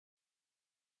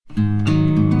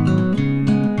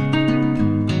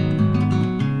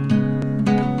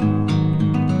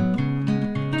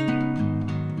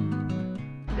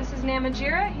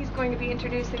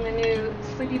introducing the new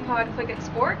Sleepy Pod Clickit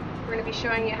Sport. We're going to be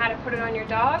showing you how to put it on your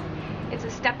dog. It's a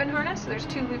step-in harness, so there's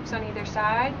 2 loops on either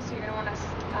side. So you're going to want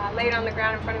to lay it on the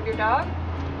ground in front of your dog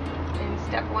and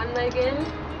step one leg in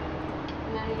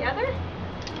and then the other,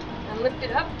 and lift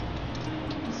it up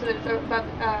so that it's above,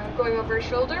 going over your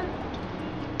shoulder.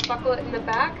 Buckle it in the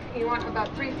back. You want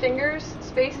about 3 fingers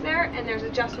space there, and there's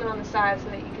adjustment on the side so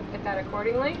that you can fit that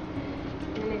accordingly.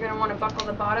 And then you're going to want to buckle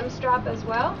the bottom strap as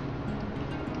well.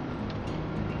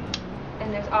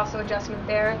 And there's also adjustment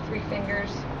there, 3 fingers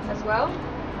as well.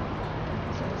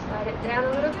 So just slide it down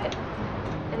a little bit.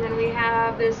 And then we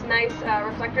have this nice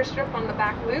reflector strip on the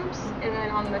back loops and then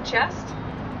on the chest.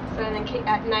 So then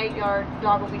at night your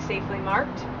dog will be safely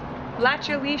marked. Latch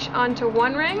your leash onto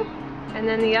one ring and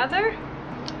then the other,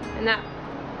 and that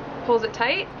pulls it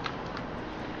tight.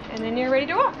 And then you're ready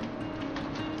to walk.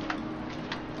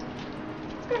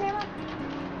 Let's go, Nana.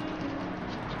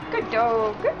 Good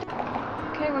dog. Good.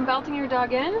 Okay, when belting your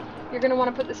dog in, you're going to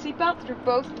want to put the seatbelt through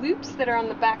both loops that are on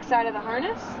the back side of the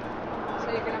harness.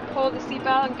 So you're going to pull the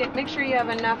seatbelt and make sure you have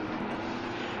enough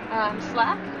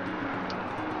slack.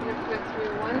 You're going to put it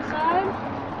through one side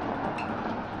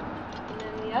and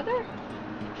then the other.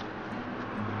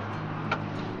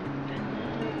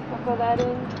 And buckle that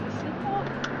into the seatbelt.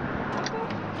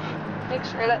 Make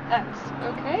sure that that's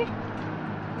okay.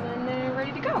 And then they're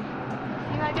ready to go.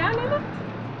 Can you lie down, Emma?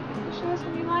 Can you show us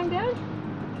when you're lying down?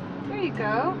 There you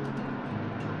go.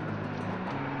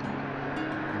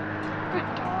 Good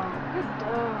dog, good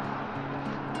dog.